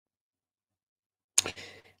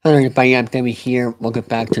Hello, everybody. I'm David here. Welcome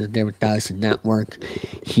back to the David Dawson Network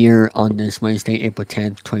here on this Wednesday, April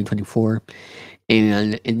 10th, 2024.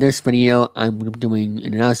 And in this video, I'm doing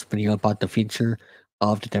an announcement video about the future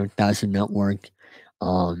of the David Dawson Network.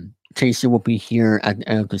 Tracy will be here at the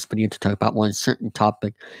end of this video to talk about one certain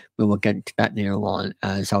topic. We will get into that later on,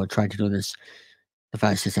 as I will try to do this the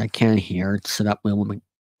fastest I can here so that we won't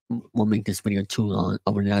make this video too long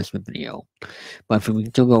of an announcement video. But if we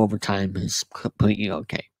do go over time, it's completely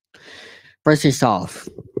okay. First things off,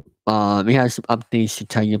 we have some updates to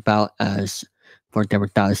tell you about as for the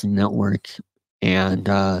 1000 Network. And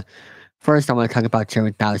first, I want to talk about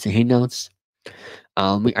 10,000 Hangouts.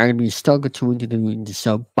 We are going to be still continuing to do the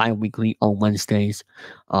show bi weekly on Wednesdays.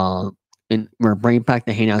 And we're bringing back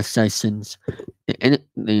the Hangout sessions. The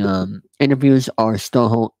interviews are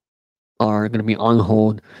still are going to be on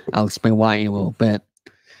hold. I'll explain why in a little bit.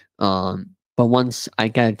 But once I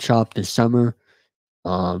get a job this summer,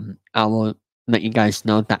 I will let you guys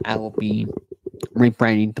know that I will be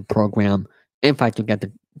rebranding the program if I do get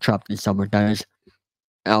the job this summer. That is,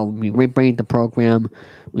 I'll be rebranding the program.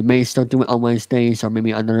 We may still do it on Wednesdays or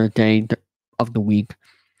maybe another day of the week.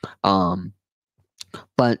 Um,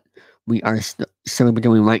 but we are still be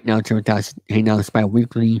doing right now 10,000 Hangouts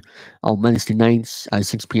bi-weekly on Wednesday nights at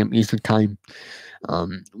 6 p.m. Eastern Time.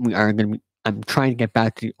 We are going to be, I'm trying to get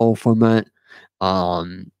back to the old format,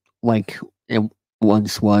 like it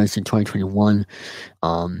once was in 2021.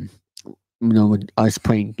 Um, with us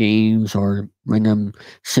playing games or random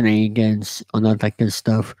shenanigans and all that good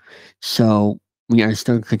stuff. So we are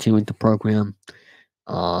still continuing the program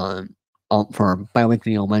for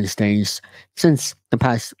bi-weekly on Wednesdays since the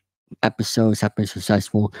past episodes have been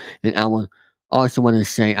successful. And I will also want to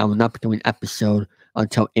say I will not be doing an episode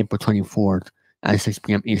until April 24th at 6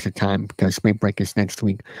 p.m. Eastern Time because spring break is next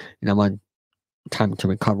week and I want time to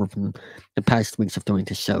recover from the past weeks of doing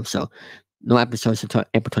this show. So no episodes until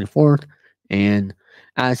April 24th. And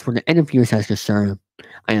as for the interviews as concerned,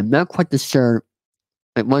 I am not quite sure.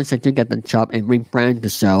 But once I do get the job and rebrand the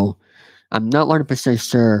show, I'm not 100%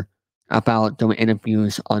 sure about doing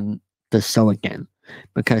interviews on the show again.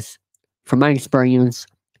 Because from my experience,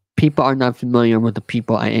 people are not familiar with the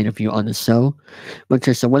people I interview on the show, which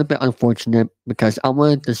is a little bit unfortunate because I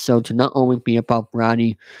wanted the show to not only be about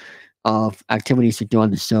variety of activities to do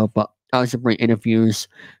on the show, but also bring interviews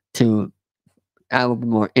to add a little bit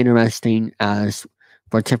more interesting as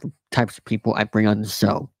for different types of people I bring on the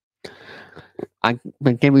show. I've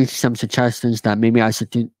been giving some suggestions that maybe I should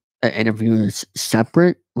do interviews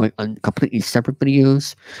separate, like on completely separate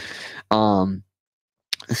videos. Um,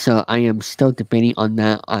 so I am still debating on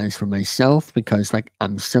that as for myself because like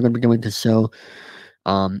I'm still gonna be doing the show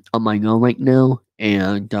on my own right now,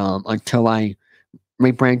 and until I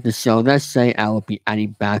rebrand the show, let's say I will be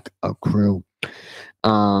adding back a crew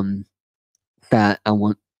um that I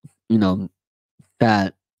want, you know,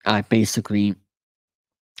 that I basically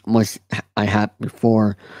was I had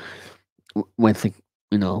before with the,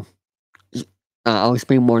 you know, I'll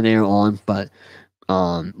explain more later on, but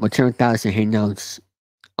with 10,000 Hangouts,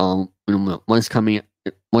 once coming,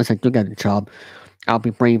 once I do get a job, I'll be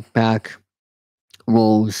bringing back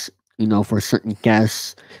roles, for certain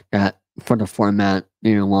guests that for the format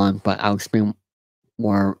later on, but I'll explain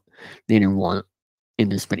more later on in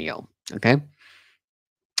this video. Okay.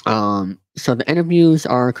 So the interviews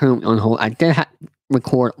are currently on hold. I did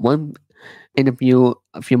record one interview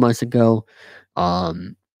a few months ago,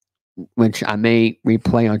 um, which I may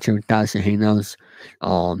replay on 10,000 Hangouts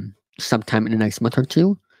sometime in the next month or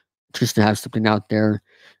two, just to have something out there.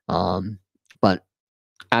 But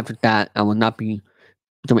after that, I will not be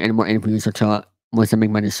doing any more interviews until once I make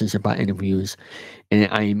my decision about interviews. And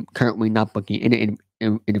I'm currently not booking any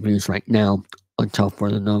interviews right now until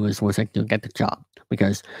further notice once I do get the job.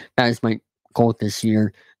 Because that is my goal this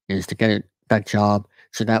year is to get that job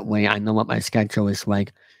so that way I know what my schedule is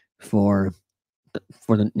like for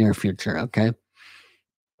for the near future, okay?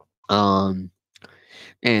 Um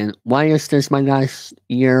and why is this my last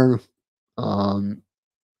year um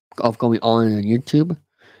of going on YouTube?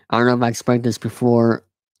 I don't know if I explained this before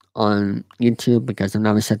on YouTube because I've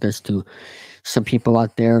never said this to some people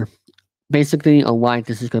out there. Basically, on why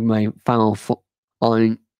this is going to be my final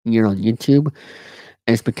on year on YouTube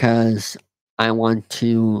is because I want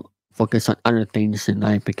to focus on other things in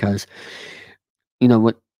life because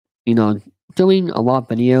what you know doing a lot of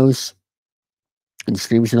videos and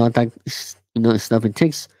streams and all that stuff, it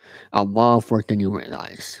takes a lot of work than you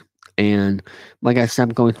realize. And like I said, I'm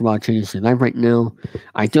going through a lot of changes in life right now.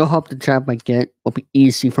 I do hope the job I get will be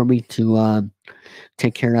easy for me to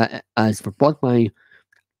take care of as for both my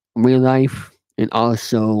real life and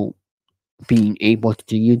also being able to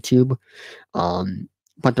do YouTube.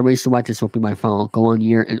 But the reason why this will be my final goal in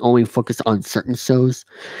year and only focus on certain shows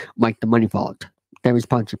like the Money Vault, Davis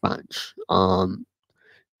Punch Bunch, the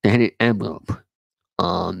Hidden Envelope,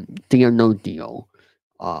 Deal or No Deal,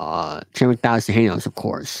 7,000 Hangouts, of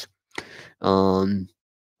course.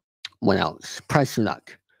 What else? Price of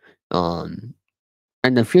Luck.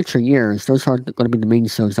 In the future years, those are going to be the main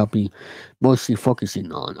shows I'll be mostly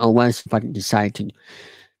focusing on, unless if I decide to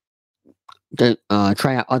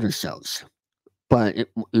try out other shows. But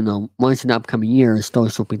once in the upcoming years,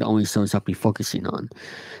 those will be the only shows I'll be focusing on.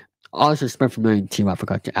 Also, Spent Familiar too. I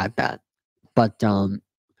forgot to add that. But those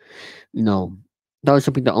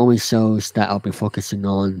will be the only shows that I'll be focusing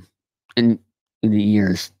on in the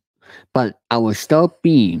years. But I will still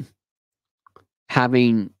be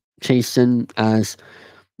having Jason as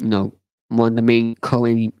one of the main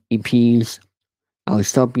co-EPs. I will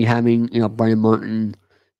still be having Brian Martin,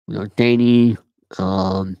 Danny,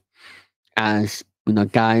 as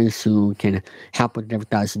guys who can help with the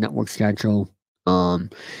Advertising Network schedule,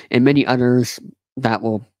 and many others that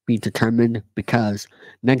will be determined, because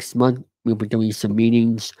next month we'll be doing some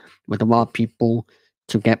meetings with a lot of people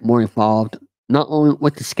to get more involved, not only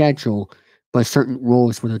with the schedule, but certain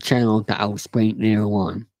rules for the channel that I'll explain later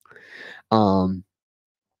on.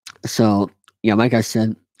 So yeah, like I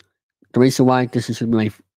said, the reason why this is going to be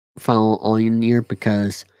my final all-in year,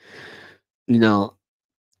 because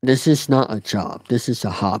this is not a job. This is a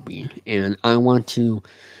hobby, and I want to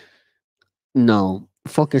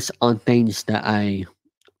focus on things that I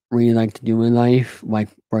really like to do in life. Like,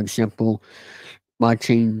 for example,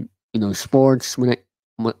 watching sports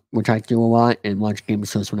which I do a lot, and watch game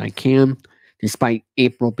shows when I can. Despite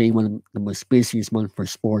April being one of the most busiest months for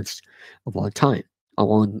sports of all time,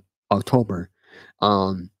 along October.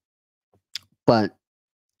 But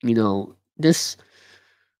this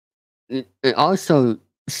it also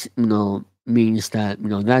means that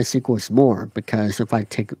less equals more, because if I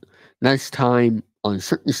take less time on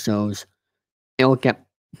certain shows, it'll get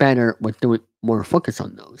better with doing more focus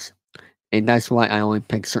on those. And that's why I only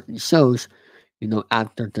pick certain shows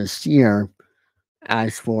after this year,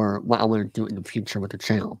 as for what I want to do in the future with the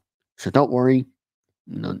channel. So don't worry,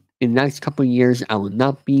 in the next couple of years I will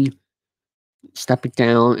not be stepping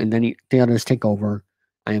down and then the others take over.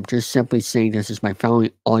 I am just simply saying this is my final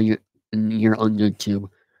all year on YouTube,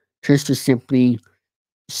 just to simply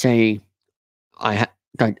say I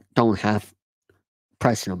don't have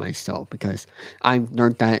pressure on myself, because I've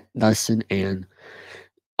learned that lesson, and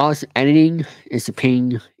also editing is a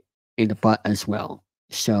pain in the butt as well.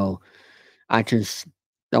 So I just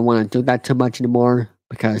don't want to do that too much anymore,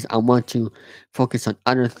 because I want to focus on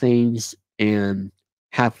other things and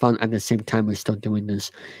have fun at the same time as still doing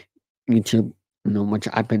this YouTube, which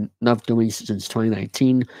I've been love doing since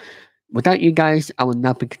 2019. Without you guys, I would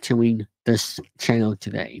not be continuing this channel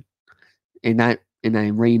today. And I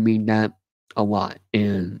really mean that a lot.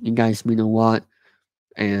 And you guys mean a lot.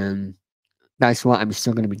 And that's why I'm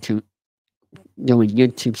still going to be doing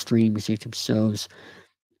YouTube streams, YouTube shows,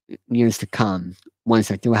 years to come,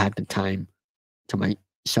 once I do have the time to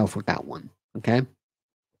myself with that one. Okay?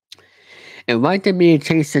 And why did me and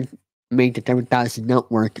Jason make the 7,000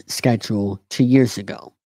 Network schedule 2 years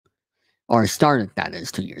ago? Or started, that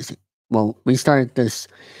is, 2 years ago. Well, we started this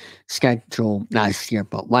schedule last year,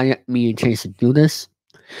 but why did me and Jason do this?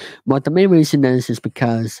 Well, the main reason is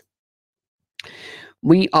because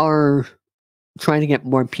we are trying to get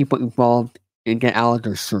more people involved and get out of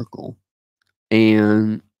their circle.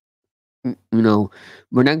 And,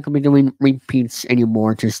 we're not going to be doing repeats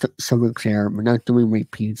anymore, just so we're clear. We're not doing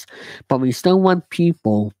repeats, but we still want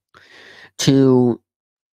people to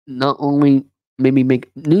not only maybe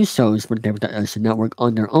make new shows for the Advertising Network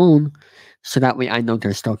on their own, so that way I know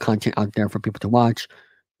there's still content out there for people to watch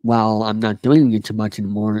while I'm not doing it too much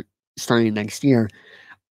anymore starting next year.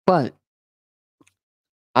 But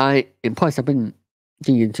and plus I've been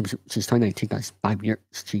doing YouTube since 2019, that's 5 years,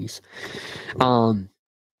 jeez.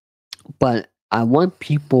 But I want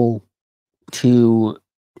people to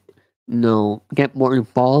get more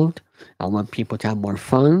involved. I want people to have more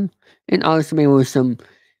fun, and also maybe with some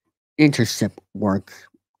internship work,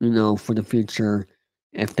 for the future,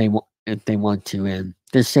 if they want to, and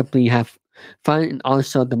just simply have fun. And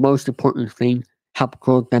also, the most important thing, help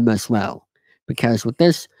grow them as well, because with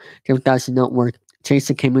this, if it does not work,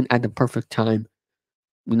 Jason came in at the perfect time.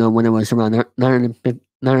 When it was around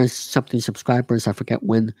 900 something subscribers, I forget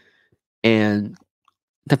when, and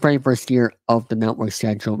the very first year of the network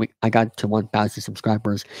schedule, I got to 1,000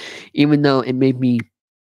 subscribers, even though it maybe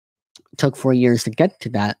took 4 years to get to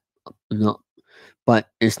that. But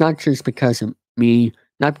it's not just because of me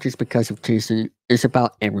not just because of Jason. It's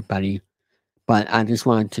about everybody. But I just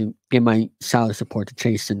wanted to give my solid support to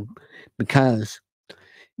Jason because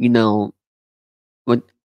you know, with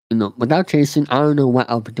without Jason, I don't know what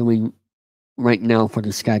I'll be doing right now for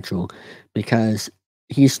the schedule because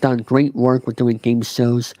he's done great work with doing game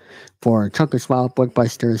shows for Chuckers Wild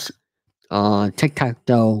Blockbusters, Tic Tac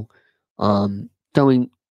Toe, doing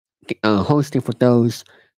hosting for those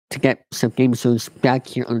to get some game shows back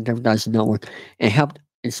here on the Devil Dodson Network. It helped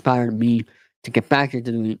inspire me to get back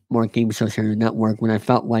into doing more game shows here on the network when I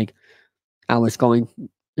felt like I was going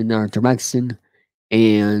in our direction.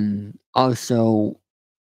 And also,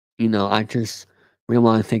 I just really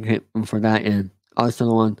want to thank him for that. And also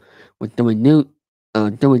the one with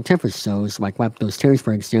doing different shows like Wipe Those Tears,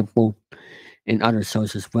 for example, and other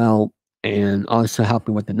shows as well. And also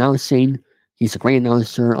helping with announcing. He's a great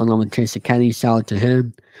announcer, along with Jason Kennedy. Shout out to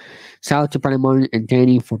him. Shout out to Brennan Martin and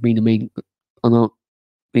Danny for being the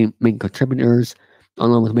main contributors,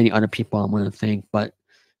 along with many other people I want to thank. But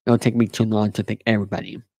it'll take me too long to thank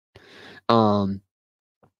everybody. Um,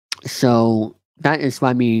 so that is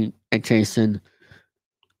why me and Jason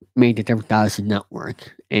made the Devil Dodson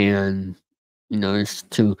Network, and it's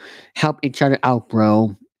to help each other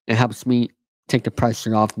outgrow. It helps me take the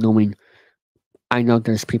pressure off, knowing I know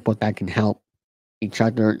there's people that can help each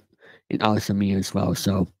other and also me as well.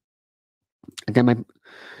 So I did my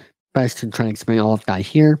best to try and explain all of that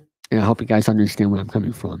here, and I hope you guys understand where I'm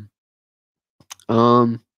coming from.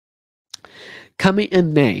 Coming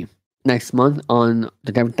in May next month on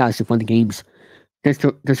the Devil Dodson Fun Games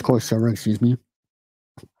Discord server,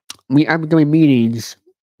 we are doing meetings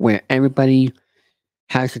where everybody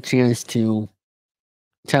has a chance to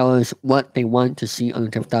tell us what they want to see on the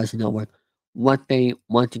Devil Dodson Network, what they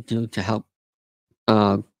want to do to help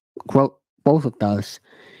grow both of us,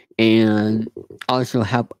 and also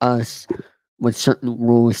help us with certain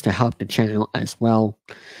rules to help the channel as well.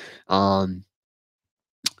 The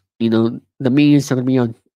meetings are going to be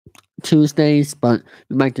on Tuesdays, but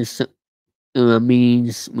we might just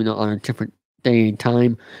meetings, on a different day and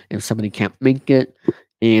time if somebody can't make it.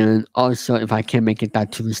 And also, if I can't make it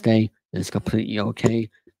that Tuesday, it's completely okay.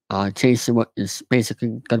 Jason is basically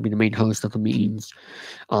going to be the main host of the meetings.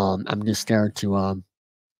 I'm just there to,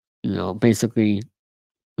 basically,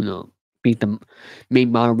 be the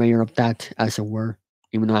main moderator of that, as it were,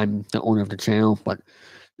 even though I'm the owner of the channel. But,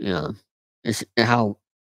 it's how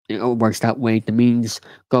it works that way. The meetings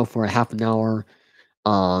go for a half an hour.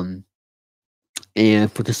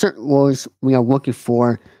 And for the certain roles we are looking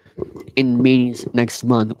for in meetings next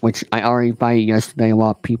month, which I already invited yesterday a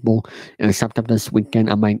lot of people, and sometime this weekend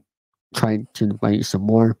I might try to invite some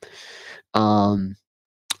more.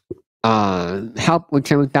 Help with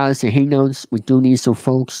channel status and hangouts. We do need some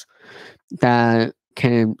folks that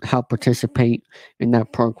can help participate in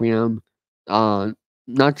that program.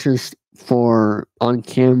 Not just for on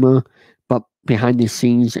camera, but behind the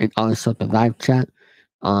scenes and also the live chat.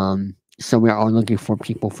 So we are all looking for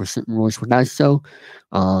people for certain roles for that show.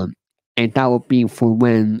 And that will be for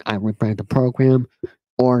when I rebrand the program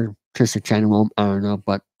or just a general, I don't know,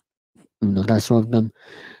 but that's one of them.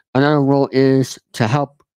 Another role is to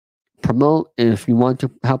help promote. If you want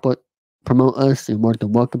to help promote us, you're more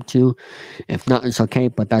than welcome to. If not, it's okay,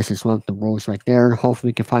 but that's just one of the roles right there. Hopefully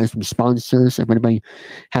we can find some sponsors. If anybody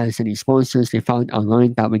has any sponsors they found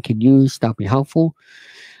online that we can use, that'll be helpful.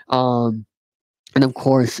 And of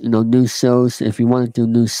course, new shows. If you want to do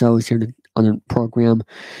new shows here on the program,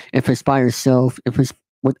 if it's by yourself, if it's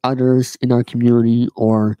with others in our community,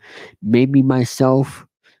 or maybe myself,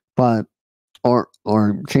 but or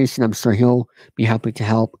Jason, I'm sure he'll be happy to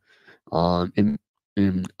help. And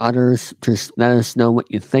others, just let us know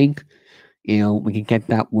what you think. We can get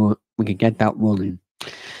that. We can get that rolling.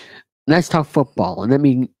 Let's talk football, and let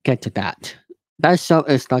me get to that. That show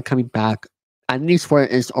is not coming back, at least for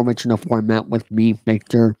its original format, with me,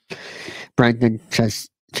 Victor, Brandon,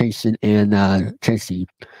 Jason, and Jesse.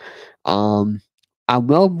 I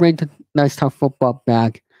will bring the Let's Talk Football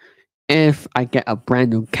back if I get a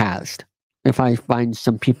brand new cast. If I find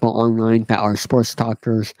some people online that are sports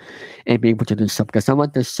talkers and be able to do stuff, because I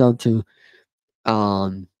want this show to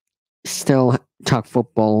still talk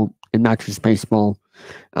football and not just baseball.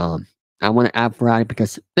 I want to add variety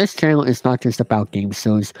because this channel is not just about game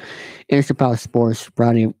shows; it's about sports,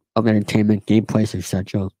 variety of entertainment, gameplays,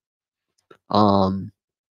 etc.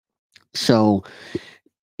 So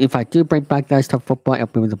if I do bring back that stuff football, I'll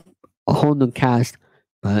be with a whole new cast.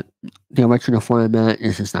 But the original format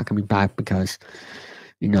is just not coming back because,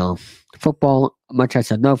 football, much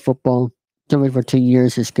as I love football, doing it for 2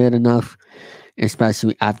 years is good enough,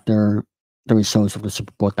 especially after the results of the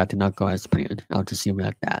Super Bowl that did not go as planned. I'll just leave it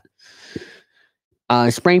at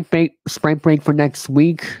that. Spring break for next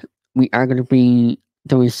week. We are going to be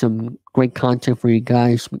doing some great content for you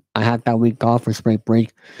guys. I have that week off for spring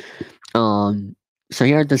break. So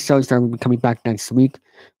here are the shows that will be coming back next week.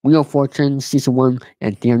 Wheel of Fortune season 1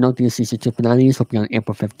 and Dear No Dear season 2 finales will be on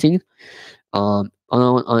April 15th. On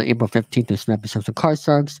April 15th, there's some episodes of Car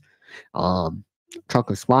Sharks,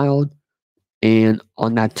 Truckers Wild, and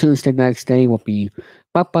on that Tuesday, the next day, will be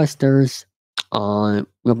Buttbusters.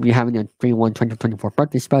 We'll be having a 3-1 2024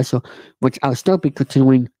 birthday special, which I'll still be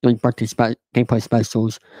continuing doing birthday gameplay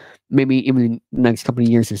specials, maybe even in the next couple of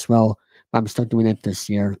years as well. But I'm still doing it this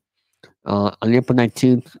year. On April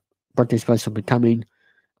 19th, birthday special will be coming.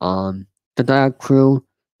 The Dial Crew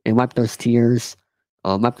and Wipe Those Tears.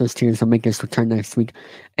 Wipe Those Tears will make its return next week.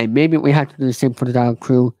 And maybe we have to do the same for the Dial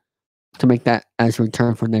Crew to make that as a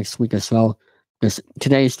return for next week as well. Because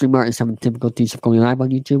today's streamer is having difficulties of going live on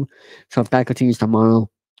YouTube. So if that continues tomorrow,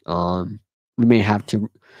 we may have to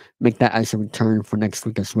make that as a return for next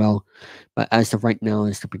week as well. But as of right now,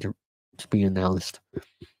 it's to be announced.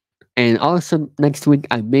 And also next week,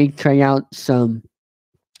 I may try out some,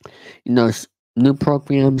 new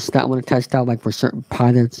programs that I want to test out, like for certain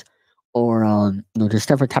pilots, or there's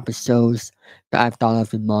different type of shows that I've thought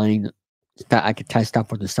of in mind that I could test out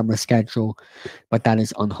for the summer schedule, but that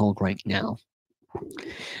is on hold right now.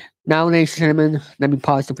 Now, ladies and gentlemen, let me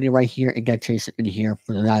pause the video right here and get Jason in here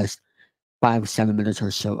for the last 5-7 minutes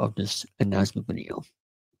or so of this announcement video.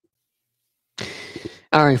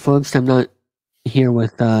 All right, folks, I'm not here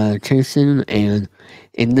with Jason, and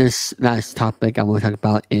in this last topic I want to talk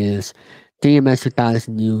about is DMS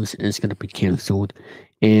 3000 News is going to be canceled,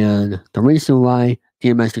 and the reason why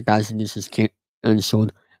DMS 3000 News is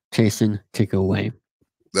canceled, Jason, take it away.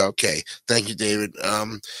 Okay, thank you, David.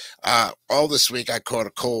 All this week I caught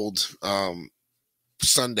a cold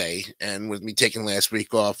Sunday, and with me taking last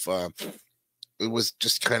week off, it was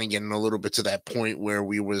just kind of getting a little bit to that point where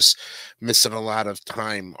we was missing a lot of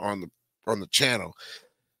time on the channel.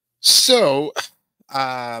 So,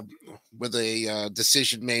 with a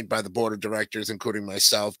decision made by the board of directors, including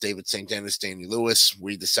myself, David St. Dennis, Danny Lewis,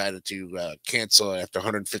 we decided to cancel after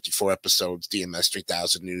 154 episodes DMS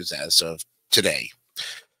 3000 News as of today.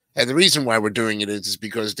 And the reason why we're doing it is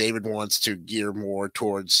because David wants to gear more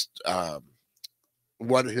towards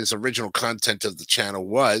what his original content of the channel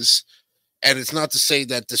was. And it's not to say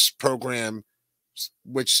that this program,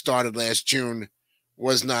 which started last June,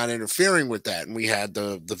 was not interfering with that. And we had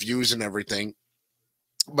the views and everything.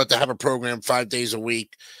 But to have a program 5 days a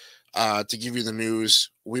week to give you the news,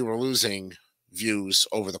 we were losing views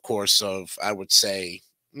over the course of, I would say,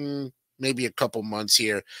 maybe a couple months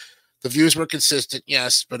here. The views were consistent,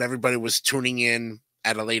 yes, but everybody was tuning in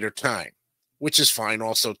at a later time, which is fine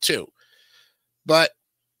also, too. But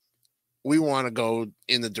we want to go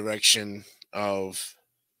in the direction of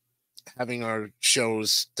having our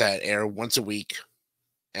shows that air once a week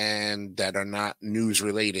and that are not news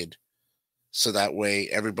related. So that way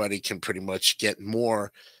everybody can pretty much get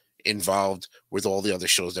more involved with all the other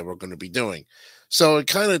shows that we're going to be doing. So it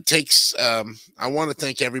kind of takes, I want to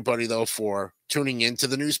thank everybody, though, for tuning into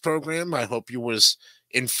the news program. I hope you was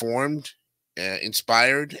informed,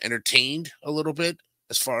 inspired, entertained a little bit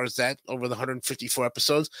as far as that over the 154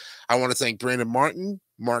 episodes. I want to thank Brandon Martin,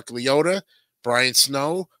 Mark Leota, Brian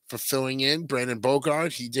Snow for filling in, Brandon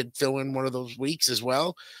Bogart. He did fill in one of those weeks as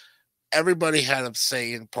well. Everybody had a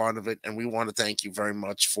say in part of it, and we want to thank you very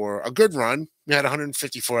much for a good run. We had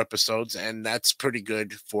 154 episodes, and that's pretty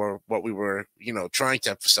good for what we were, trying to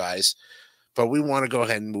emphasize. But we want to go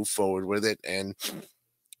ahead and move forward with it. And,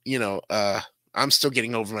 I'm still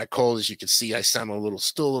getting over my cold. As you can see, I sound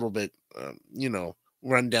still a little bit,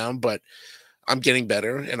 run down, but I'm getting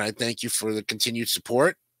better. And I thank you for the continued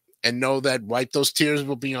support, and know that Wipe Those Tears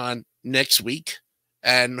will be on next week.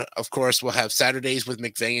 And, of course, we'll have Saturdays with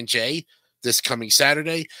McVeigh and Jay this coming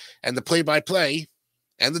Saturday. And the play-by-play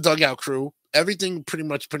and the Dugout Crew, everything pretty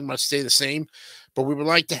much stay the same. But we would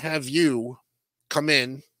like to have you come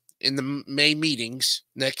in the May meetings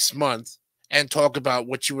next month and talk about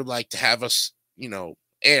what you would like to have us,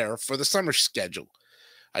 air for the summer schedule.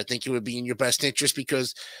 I think it would be in your best interest,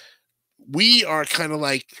 because we are kind of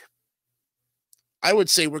like, I would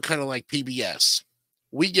say we're kind of like PBS.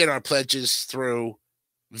 We get our pledges through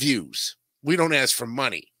views. We don't ask for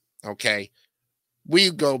money, okay?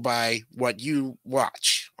 We go by what you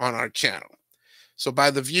watch on our channel. So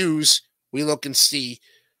by the views, we look and see,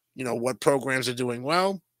 what programs are doing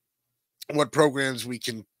well, what programs we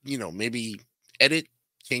can, maybe edit,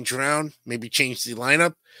 change around, maybe change the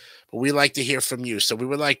lineup. But we like to hear from you. So we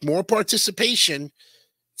would like more participation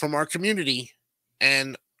from our community,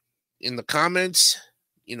 and in the comments,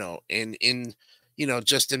 in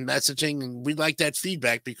just in messaging, and we like that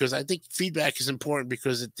feedback, because I think feedback is important,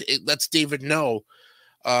 because it lets David know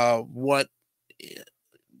what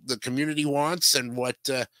the community wants, and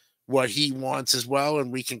what he wants as well,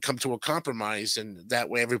 and we can come to a compromise, and that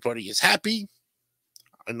way everybody is happy.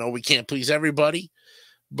 I know we can't please everybody,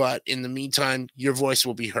 but in the meantime, your voice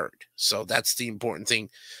will be heard. So that's the important thing.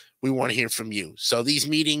 We want to hear from you. So these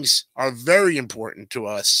meetings are very important to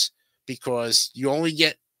us, because you only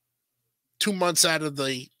get 2 months out of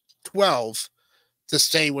the 12 to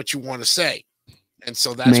say what you want to say. And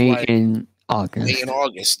so that's why in August. May and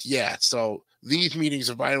August. Yeah. So these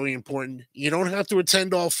meetings are vitally important. You don't have to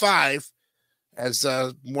attend all 5, as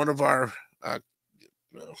one of our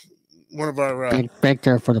back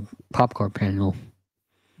there for the popcorn panel.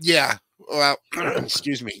 Yeah. Well,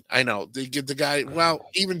 excuse me. I know the guy. Well,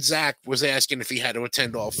 even Zach was asking if he had to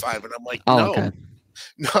attend all 5, and I'm like, no, okay.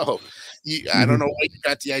 no. I don't know why you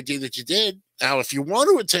got the idea that you did. Now, if you want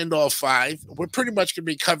to attend all 5, we're pretty much going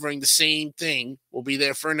to be covering the same thing. We'll be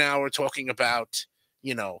there for an hour talking about,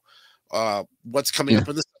 what's coming up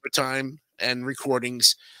in the summertime and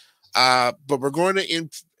recordings. But we're going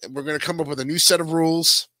to come up with a new set of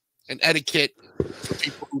rules and etiquette for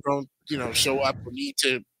people who don't, show up or need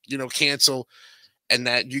to, cancel, and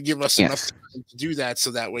that you give us enough time to do that,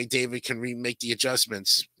 so that way David can make the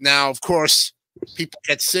adjustments. Now, of course, people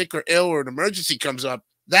get sick or ill, or an emergency comes up.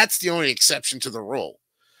 That's the only exception to the rule.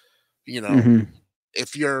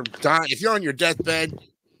 If you're on your deathbed,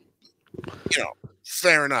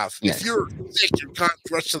 fair enough. Yes. If you're sick, you can't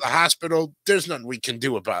rush to the hospital, there's nothing we can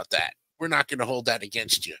do about that. We're not going to hold that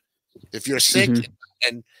against you. If you're sick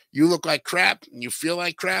and you look like crap and you feel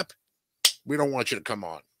like crap, we don't want you to come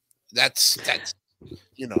on. That's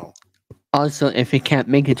Also, if you can't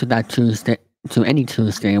make it to that Tuesday, to any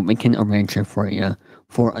Tuesday, we can arrange it for you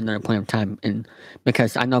for another point of time. And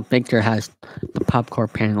because I know Victor has the popcorn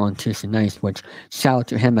panel on Tuesday nights, which shout out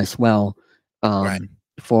to him as well. Right.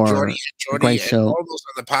 For Jordy great show. All those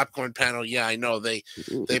on the popcorn panel, yeah, I know they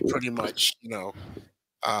pretty much,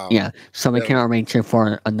 so we can arrange it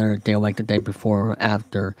for another day, like the day before or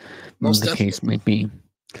after, the case may be.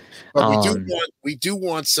 But we do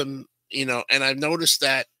want some, and I've noticed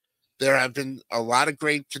that there have been a lot of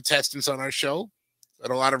great contestants on our show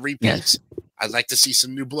and a lot of repeats. Yes. I'd like to see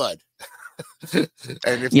some new blood.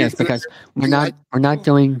 Because we're not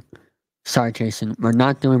doing. Sorry, Jason. We're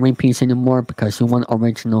not doing repeats anymore, because we want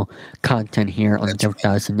original content here on the Jeff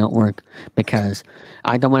Dawson Network. Because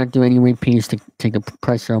I don't want to do any repeats to take the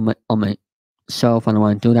pressure on myself. I don't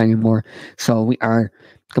want to do that anymore. So we are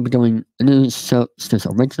going to be doing a new show. There's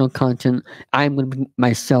original content. I'm going to be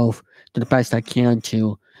myself do the best I can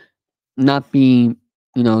to not be,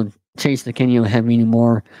 chase the Kenny heavy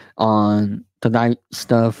anymore on the night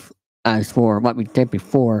stuff. As for what we did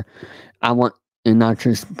before, I want. And not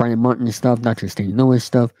just Brian Martin stuff, not just Danny Lewis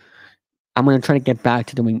stuff. I'm going to try to get back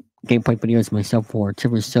to doing gameplay videos myself for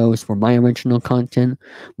TV shows for my original content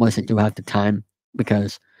once I do have the time,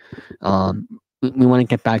 because we want to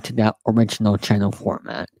get back to that original channel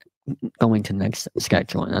format going to the next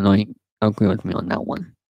schedule. And I know you agree with me on that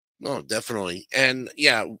one. Oh, definitely. And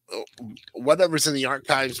yeah, whatever's in the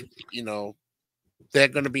archives, they're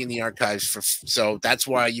going to be in the archives. So that's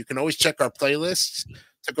why you can always check our playlists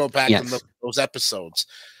to go back and look at those episodes.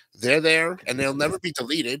 They're there and they'll never be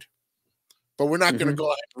deleted, but we're not going to go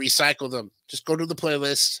ahead and recycle them. Just go to the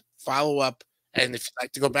playlist, follow up, and if you'd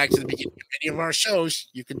like to go back to the beginning of any of our shows,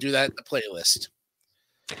 you can do that in the playlist.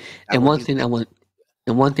 And one thing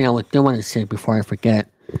I do want to say before I forget,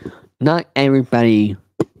 not everybody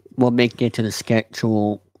will make it to the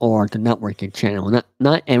schedule or the networking channel.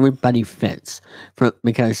 Not everybody fits,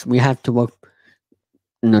 because we have to look.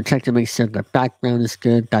 Check to make sure their background is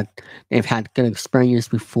good, that they've had good experience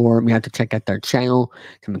before. We have to check out their channel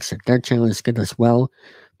to make sure their channel is good as well.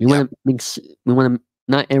 We want to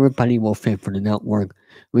not everybody will fit for the network.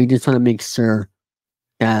 We just want to make sure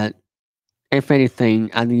that, if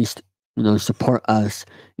anything, at least support us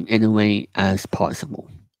in any way as possible.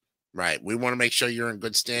 Right. We want to make sure you're in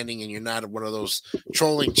good standing and you're not one of those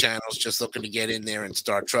trolling channels just looking to get in there and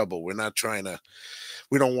start trouble. We're not trying to.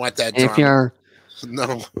 We don't want that drama. If you're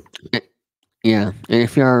No. Yeah, and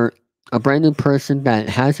if you're a brand new person that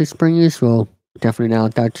has experience, well, definitely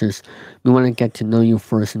not that. Just we want to get to know you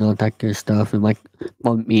first and all that good stuff. And like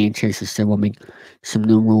what me and Chase said, we'll make some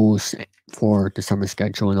new rules for the summer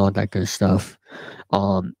schedule and all that good stuff.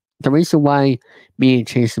 The reason why me and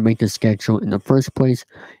Chase make the schedule in the first place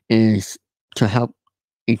is to help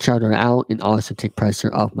each other out and also take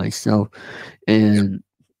pressure off myself. And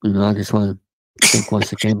I just want to think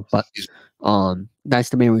once again, but that's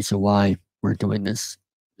the main reason why we're doing this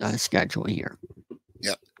schedule here.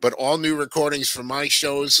 Yeah, but all new recordings for my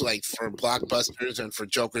shows, like for Blockbusters and for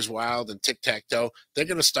Joker's Wild and Tic Tac Toe, they're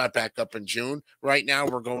going to start back up in June. Right now,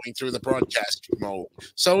 we're going through the broadcast mode.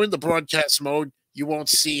 So in the broadcast mode, you won't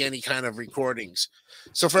see any kind of recordings.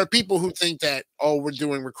 So for people who think that, oh, we're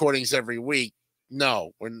doing recordings every week,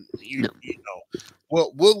 no, when you know,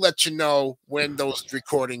 we'll let you know when those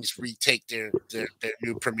recordings retake their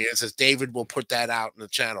new premieres, as David will put that out in the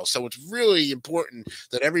channel. So it's really important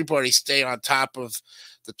that everybody stay on top of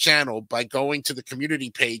the channel by going to the community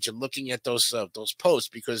page and looking at those posts,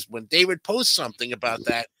 because when David posts something about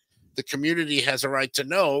that, the community has a right to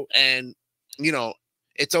know. And you know,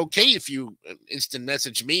 it's okay if you instant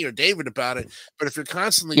message me or David about it, but if you're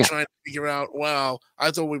constantly trying to figure out, well,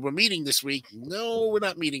 I thought we were meeting this week. No, we're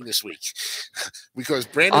not meeting this week. Because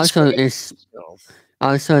Brandon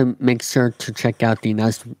also make sure to check out the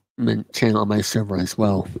announcement channel on my server as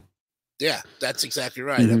well. Yeah, that's exactly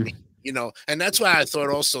right. I mean, you know, and that's why I thought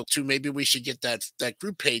also too, maybe we should get that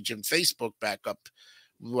group page in Facebook back up,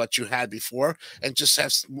 what you had before, and just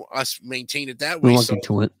have us maintain it that way. We'll look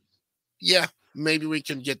into it. Yeah. Maybe we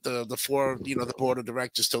can get the four, you know, the board of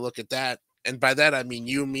directors to look at that. And by that, I mean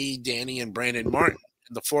you, me, Danny, and Brandon Martin.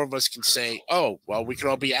 And the four of us can say, oh, well, we can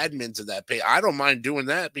all be admins of that page. I don't mind doing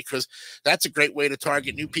that, because that's a great way to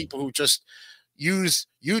target new people who just use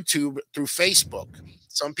YouTube through Facebook.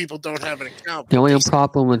 Some people don't have an account. The only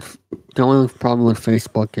problem with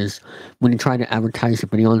Facebook is when you try to advertise a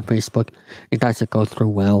video on Facebook, it doesn't go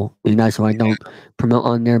through well. And that's why I don't promote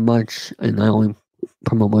on there much. And I only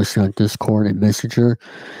promote mostly on Discord and Messenger.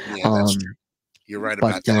 Yeah, that's true. You're right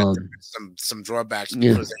about that. Some drawbacks,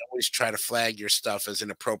 because they always try to flag your stuff as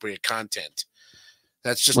inappropriate content.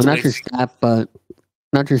 That's just not just that, but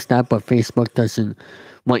Facebook doesn't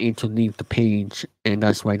want you to leave the page, and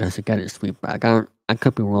that's why it doesn't get its feedback. I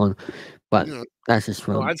could be wrong, but that's just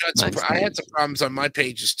wrong. I had some problems on my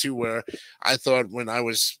pages too, where I thought when I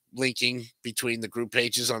was linking between the group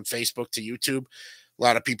pages on Facebook to YouTube, a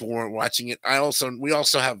lot of people weren't watching it. We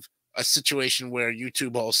also have a situation where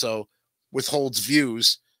YouTube also withholds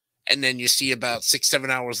views, and then you see about 6-7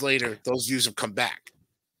 hours later, those views have come back.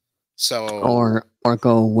 So or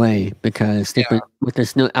go away, because with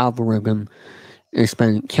this new algorithm, it's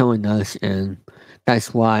been killing us, and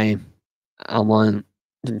that's why I want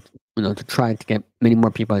to try to get many more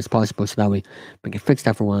people as possible, so that we can fix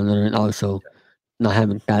that for one another, and also not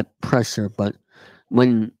having that pressure. But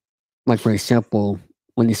when, like for example,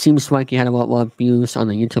 when it seems like you had a lot of views on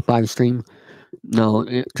the YouTube live stream,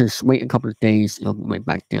 just wait a couple of days, it'll go right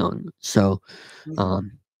back down. So,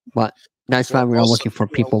 but that's why we're looking for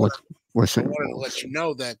people with certain roles. I wanted to let you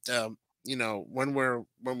know that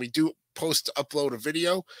when we do upload a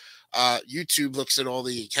video, YouTube looks at all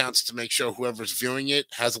the accounts to make sure whoever's viewing it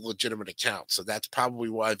has a legitimate account. So that's probably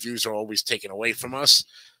why views are always taken away from us.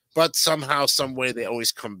 But somehow, some way, they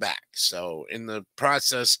always come back. So in the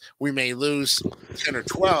process, we may lose 10 or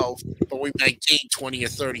 12, but we might gain 20 or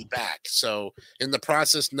 30 back. So in the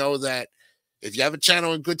process, know that if you have a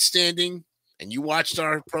channel in good standing and you watched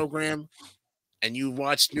our program and you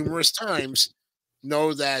watched numerous times,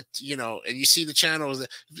 know that, and you see the channels,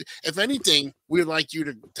 if anything, we'd like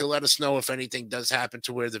you to let us know if anything does happen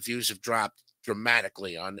to where the views have dropped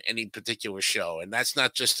dramatically on any particular show. And that's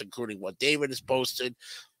not just including what David has posted.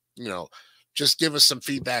 Just give us some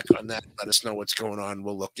feedback on that. Let us know what's going on.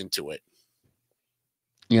 We'll look into it.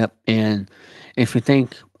 Yep. And if you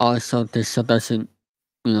think also this show doesn't,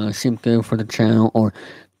 seem good for the channel, or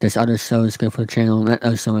this other show is good for the channel, let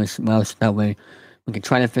us know as well, so that way we can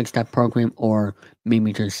try to fix that program, or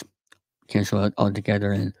maybe just cancel it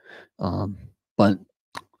altogether. And but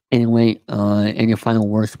anyway, any final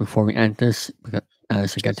words before we end this?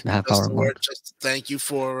 As we get to the half-hour mark. Just thank you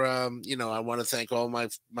for, I want to thank all my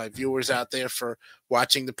viewers out there for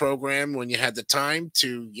watching the program when you had the time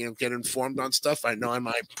to, get informed on stuff. I know I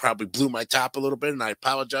might probably blew my top a little bit, and I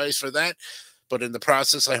apologize for that. But in the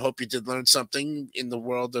process, I hope you did learn something in the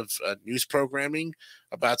world of news programming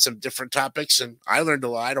about some different topics. And I learned a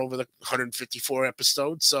lot over the 154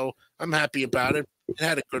 episodes, so I'm happy about it. It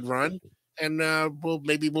had a good run, and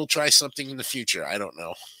maybe we'll try something in the future. I don't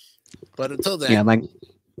know. But until then,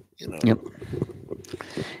 Yep.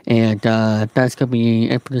 And that's gonna be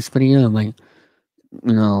it for this video.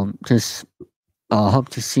 Just hope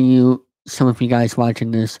to see some of you guys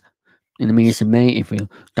watching this in the meetings in May. If you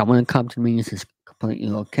don't want to come to the meetings, it's completely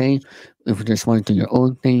okay. If you just want to do your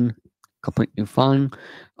own thing, completely fine.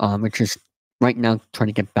 It's just right now trying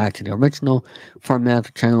to get back to the original format of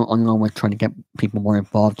the channel, along with trying to get people more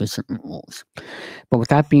involved with certain rules. But with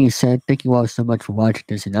that being said, thank you all so much for watching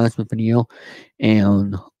this announcement video.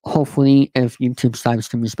 And hopefully, if YouTube's live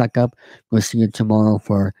stream is back up, we'll see you tomorrow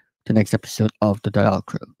for the next episode of the Dial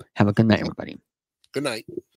Crew. Have a good night, everybody. Good night.